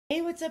Hey,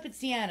 what's up? It's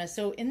Deanna.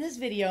 So in this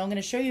video, I'm going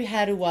to show you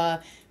how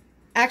to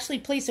actually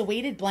place a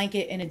weighted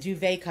blanket in a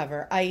duvet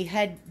cover. I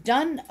had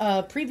done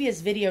a previous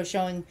video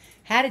showing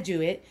how to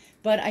do it,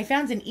 but I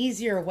found an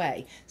easier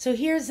way. So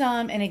here's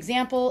an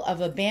example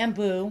of a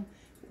bamboo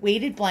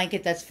weighted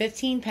blanket that's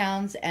 15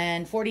 pounds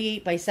and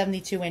 48 by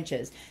 72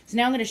 inches. So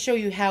now I'm going to show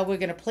you how we're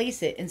going to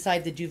place it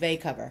inside the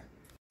duvet cover.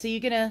 So you're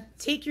going to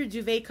take your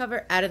duvet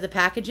cover out of the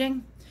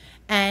packaging,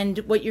 and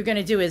what you're going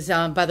to do is,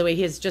 by the way,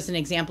 here's just an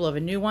example of a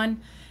new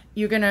one.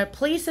 You're going to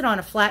place it on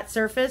a flat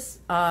surface.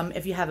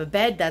 If you have a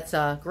bed, that's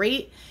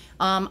great.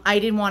 I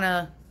didn't want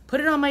to put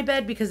it on my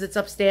bed because it's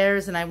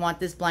upstairs and I want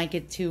this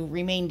blanket to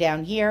remain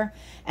down here.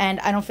 And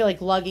I don't feel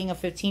like lugging a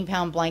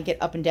 15-pound blanket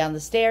up and down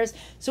the stairs.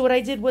 So what I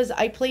did was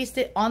I placed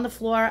it on the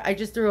floor. I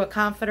just threw a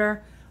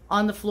comforter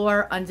on the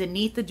floor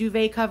underneath the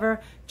duvet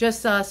cover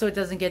just so it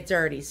doesn't get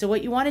dirty. So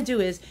what you want to do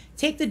is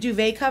take the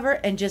duvet cover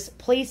and just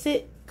place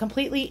it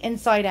completely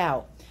inside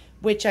out,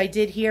 which I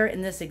did here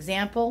in this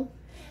example.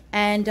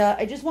 And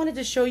I just wanted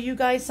to show you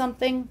guys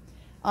something.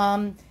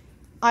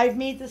 I've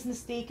made this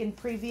mistake in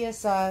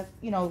previous,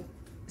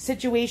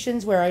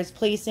 situations where I was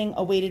placing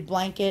a weighted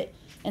blanket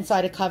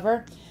inside a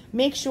cover.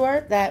 Make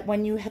sure that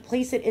when you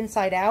place it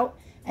inside out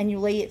and you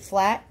lay it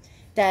flat,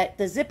 that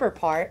the zipper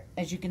part,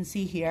 as you can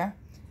see here,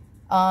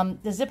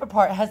 the zipper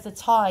part has the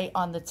tie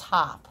on the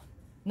top,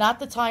 not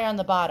the tie on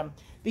the bottom,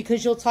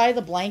 because you'll tie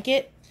the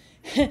blanket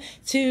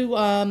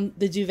to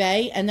the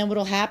duvet, and then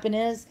what'll happen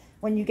is,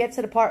 when you get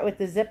to the part with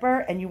the zipper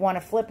and you want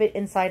to flip it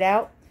inside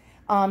out,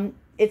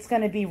 it's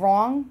going to be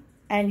wrong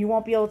and you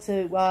won't be able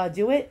to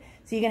do it.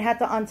 So you're going to have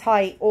to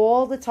untie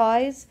all the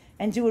ties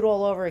and do it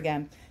all over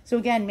again. So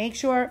again, make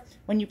sure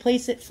when you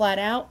place it flat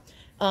out,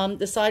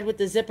 the side with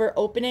the zipper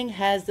opening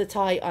has the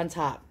tie on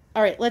top.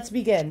 All right, let's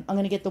begin. I'm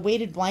going to get the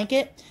weighted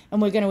blanket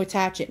and we're going to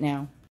attach it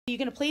now. You're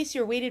going to place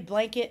your weighted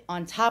blanket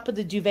on top of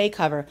the duvet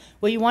cover.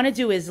 What you want to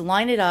do is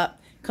line it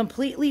up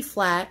completely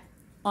flat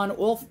on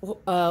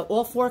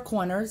all four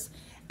corners,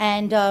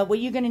 and what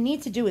you're going to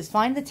need to do is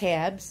find the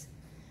tabs.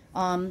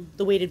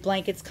 The weighted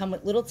blankets come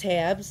with little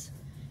tabs,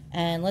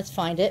 and let's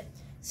find it.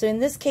 So in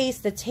this case,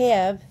 the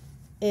tab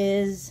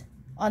is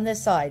on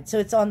this side, so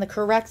it's on the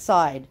correct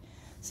side.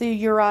 So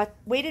your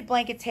weighted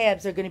blanket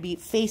tabs are going to be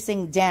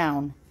facing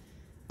down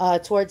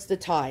towards the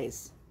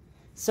ties.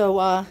 So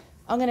I'm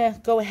going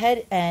to go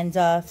ahead and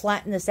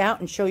flatten this out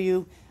and show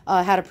you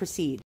how to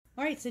proceed.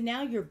 All right, so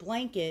now your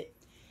blanket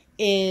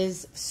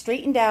is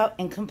straightened out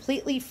and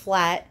completely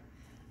flat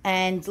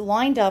and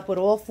lined up with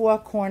all four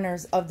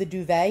corners of the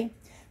duvet.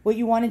 What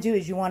you want to do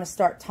is you want to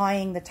start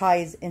tying the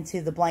ties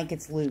into the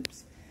blanket's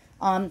loops.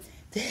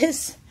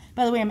 This,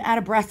 by the way, I'm out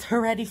of breath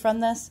already from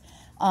this.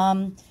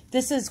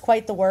 This is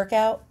quite the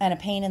workout and a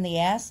pain in the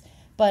ass.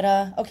 But,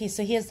 okay,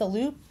 so here's the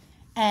loop.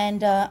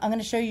 And I'm going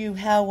to show you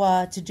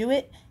how to do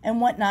it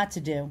and what not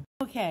to do.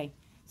 Okay,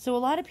 so a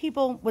lot of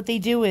people, what they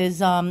do is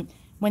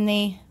when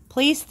they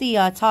place the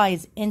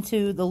ties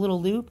into the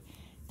little loop,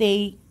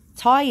 they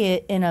tie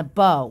it in a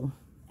bow.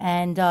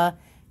 And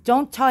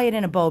don't tie it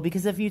in a bow,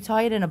 because if you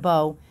tie it in a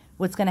bow,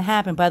 what's going to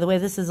happen, by the way,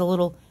 this is a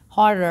little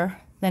harder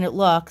than it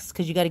looks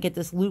because you got to get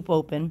this loop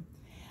open.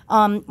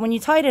 When you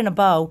tie it in a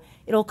bow,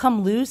 it'll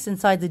come loose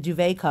inside the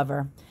duvet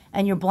cover,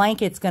 and your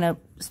blanket's going to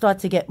start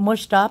to get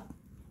mushed up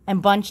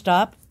and bunched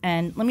up.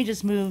 And let me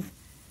just move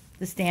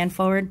the stand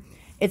forward.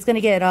 It's going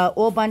to get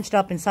all bunched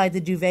up inside the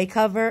duvet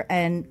cover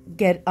and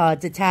get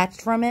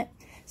detached from it.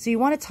 So you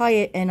want to tie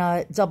it in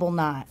a double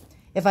knot.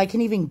 If I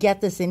can even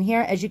get this in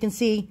here, as you can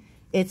see,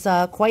 it's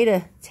quite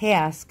a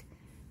task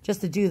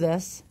just to do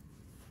this.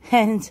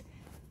 And,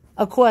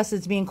 of course,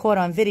 it's being caught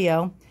on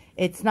video.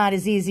 It's not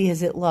as easy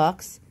as it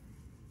looks.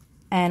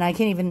 And I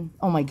can't even,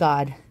 oh my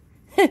God.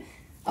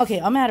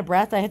 Okay, I'm out of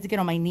breath. I have to get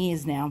on my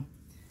knees now.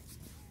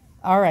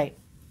 All right.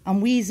 I'm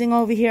wheezing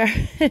over here.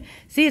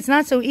 See, it's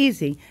not so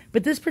easy.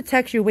 But this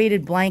protects your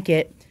weighted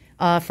blanket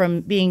from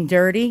being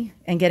dirty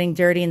and getting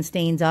dirty and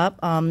stained up.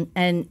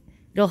 And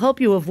it'll help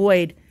you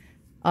avoid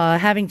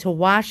having to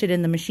wash it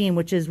in the machine,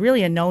 which is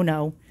really a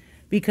no-no,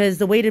 because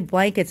the weighted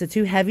blankets are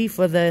too heavy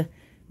for the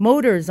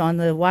motors on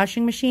the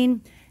washing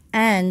machine.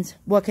 And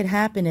what could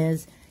happen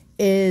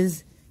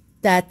is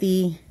that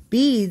the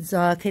beads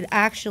could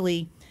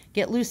actually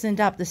get loosened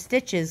up. The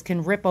stitches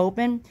can rip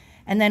open,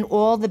 and then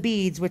all the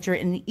beads, which are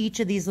in each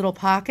of these little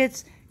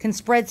pockets, can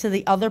spread to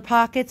the other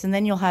pockets, and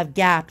then you'll have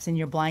gaps in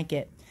your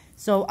blanket.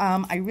 So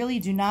I really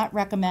do not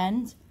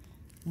recommend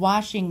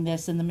washing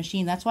this in the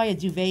machine. That's why a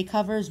duvet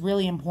cover is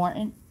really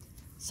important.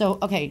 So,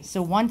 okay,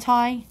 so one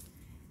tie,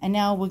 and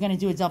now we're going to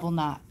do a double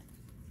knot.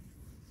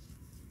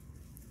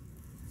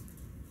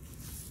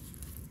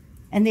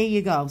 And there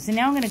you go. So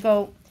now I'm going to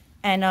go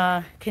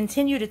and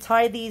continue to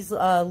tie these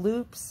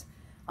loops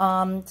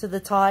to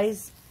the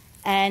ties.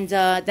 And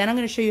then I'm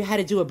going to show you how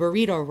to do a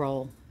burrito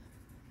roll.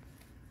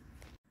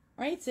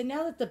 All right, so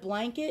now that the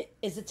blanket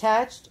is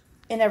attached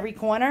in every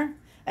corner,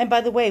 and by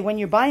the way, when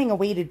you're buying a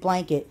weighted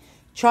blanket,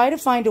 try to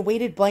find a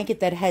weighted blanket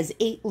that has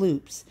 8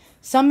 loops.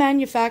 Some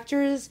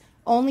manufacturers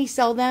only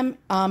sell them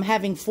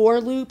having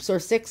 4 loops or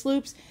 6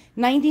 loops.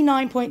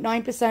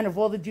 99.9% of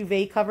all the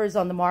duvet covers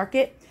on the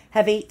market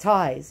have 8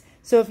 ties.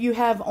 So if you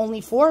have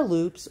only 4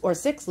 loops or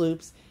 6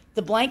 loops,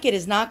 the blanket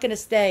is not going to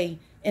stay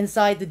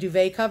inside the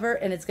duvet cover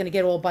and it's going to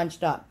get all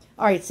bunched up.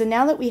 All right, so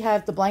now that we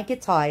have the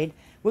blanket tied,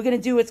 we're going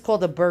to do what's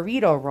called a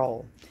burrito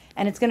roll.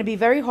 And it's going to be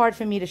very hard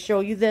for me to show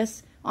you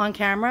this on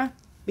camera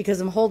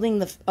because I'm holding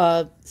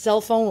the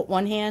cell phone with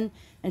one hand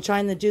and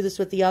trying to do this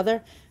with the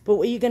other. But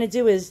what you're going to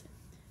do is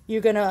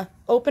you're going to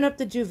open up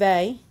the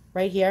duvet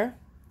right here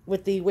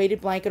with the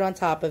weighted blanket on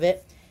top of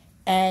it.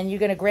 And you're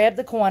going to grab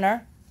the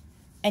corner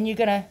and you're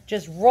going to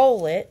just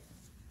roll it.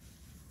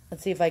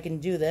 Let's see if I can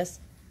do this.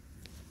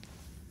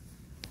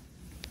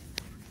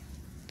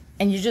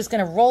 And you're just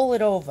going to roll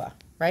it over,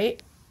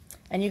 right?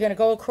 And you're going to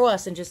go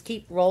across and just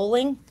keep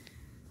rolling.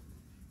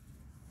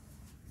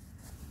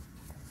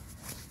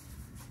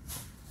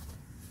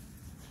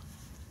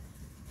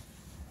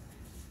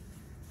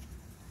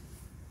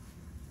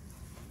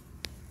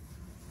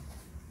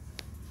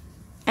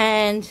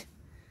 And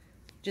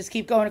just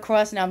keep going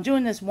across. Now I'm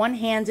doing this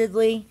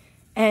one-handedly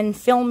and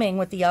filming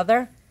with the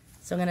other.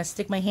 So I'm going to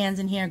stick my hands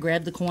in here,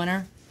 grab the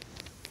corner.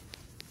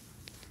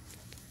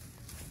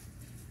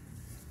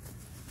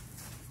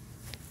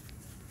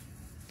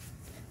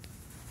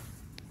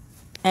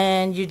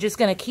 And you're just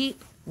going to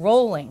keep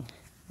rolling,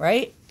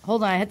 right?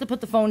 Hold on, I have to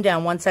put the phone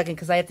down 1 second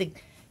because I have to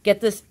get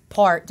this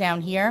part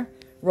down here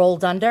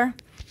rolled under.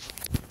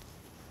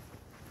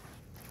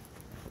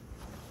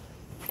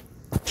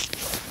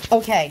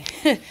 Okay,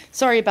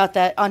 sorry about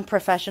that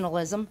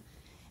unprofessionalism.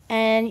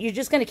 And you're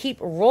just going to keep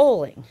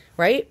rolling,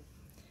 right?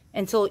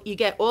 Until you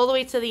get all the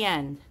way to the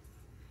end.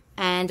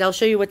 And I'll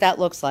show you what that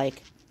looks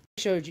like.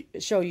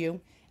 Show you.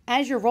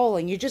 As you're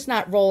rolling, you're just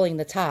not rolling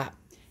the top.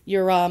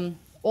 You're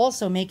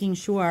also making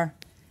sure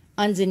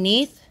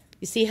underneath,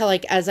 you see how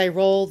like as I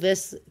roll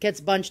this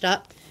gets bunched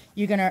up?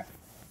 You're going to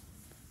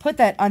put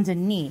that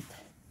underneath.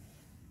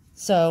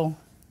 So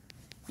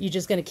you're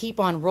just going to keep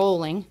on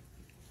rolling.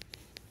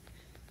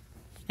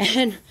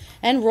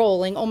 And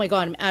rolling. Oh my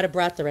God, I'm out of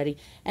breath already.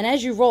 And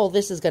as you roll,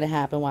 this is going to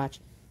happen.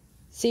 Watch.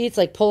 See, it's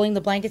like pulling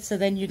the blanket. So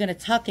then you're going to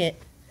tuck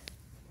it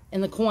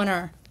in the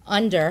corner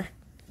under.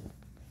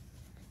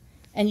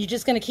 And you're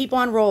just going to keep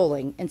on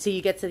rolling until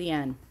you get to the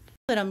end.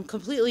 But I'm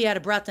completely out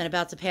of breath and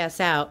about to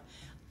pass out.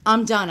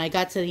 I'm done. I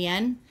got to the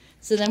end.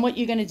 So then what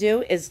you're going to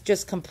do is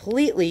just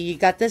completely, you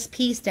got this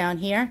piece down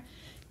here.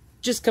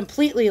 Just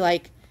completely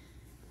like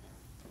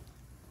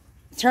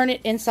turn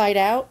it inside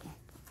out.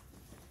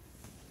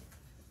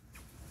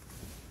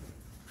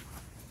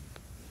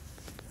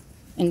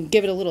 And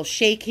give it a little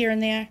shake here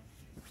and there.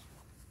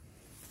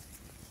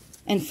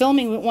 And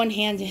filming with one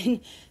hand and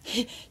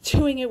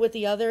doing it with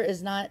the other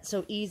is not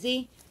so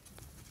easy.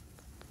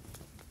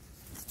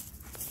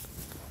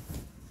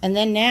 And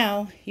then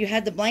now you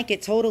had the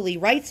blanket totally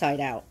right side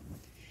out.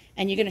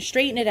 And you're going to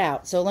straighten it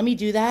out. So let me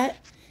do that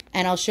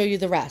and I'll show you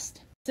the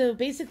rest. So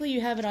basically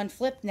you have it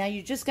unflipped. Now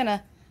you're just going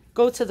to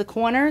go to the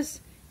corners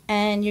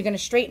and you're going to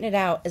straighten it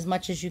out as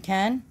much as you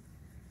can.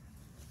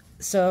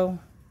 So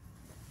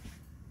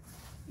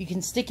you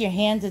can stick your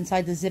hands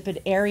inside the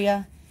zippered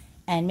area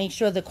and make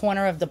sure the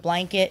corner of the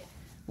blanket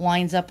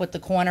lines up with the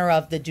corner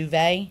of the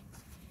duvet.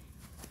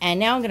 And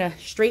now I'm going to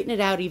straighten it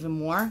out even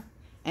more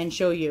and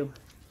show you.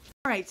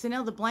 Alright, so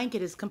now the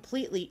blanket is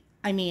completely,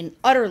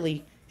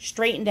 utterly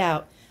straightened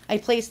out. I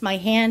placed my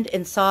hand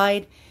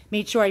inside,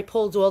 made sure I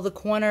pulled all the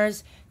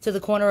corners to the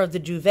corner of the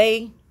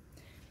duvet,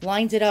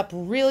 lined it up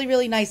really,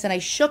 really nice, and I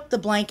shook the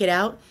blanket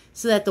out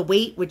so that the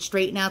weight would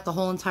straighten out the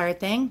whole entire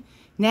thing.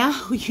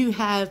 Now you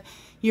have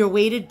your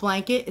weighted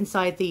blanket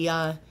inside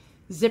the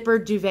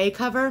zippered duvet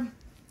cover.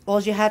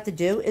 All you have to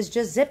do is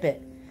just zip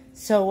it.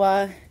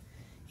 So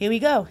here we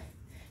go.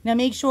 Now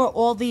make sure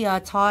all the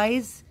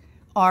ties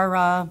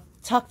are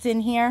tucked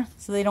in here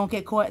so they don't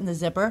get caught in the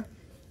zipper.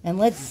 And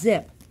let's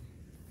zip.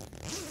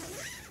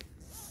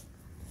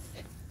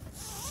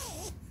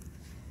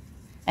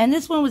 And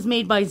this one was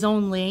made by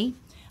ZonLi.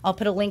 I'll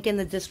put a link in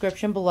the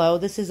description below.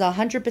 This is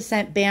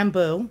 100%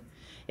 bamboo.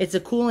 It's a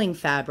cooling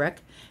fabric.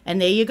 And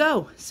there you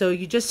go. So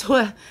you just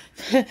saw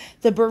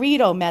the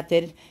burrito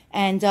method.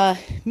 And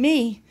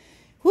me,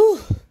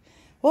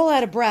 all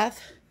out of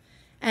breath.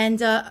 And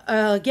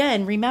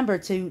again, remember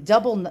to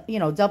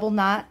double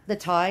knot the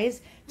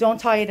ties. Don't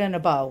tie it in a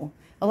bow.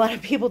 A lot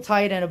of people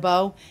tie it in a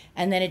bow,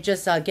 and then it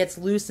just gets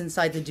loose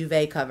inside the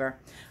duvet cover.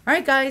 All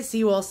right, guys, see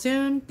you all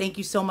soon. Thank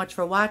you so much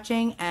for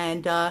watching,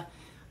 and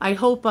I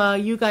hope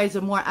you guys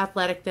are more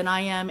athletic than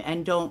I am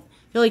and don't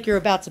feel like you're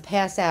about to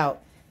pass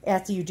out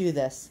after you do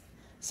this.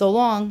 So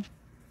long.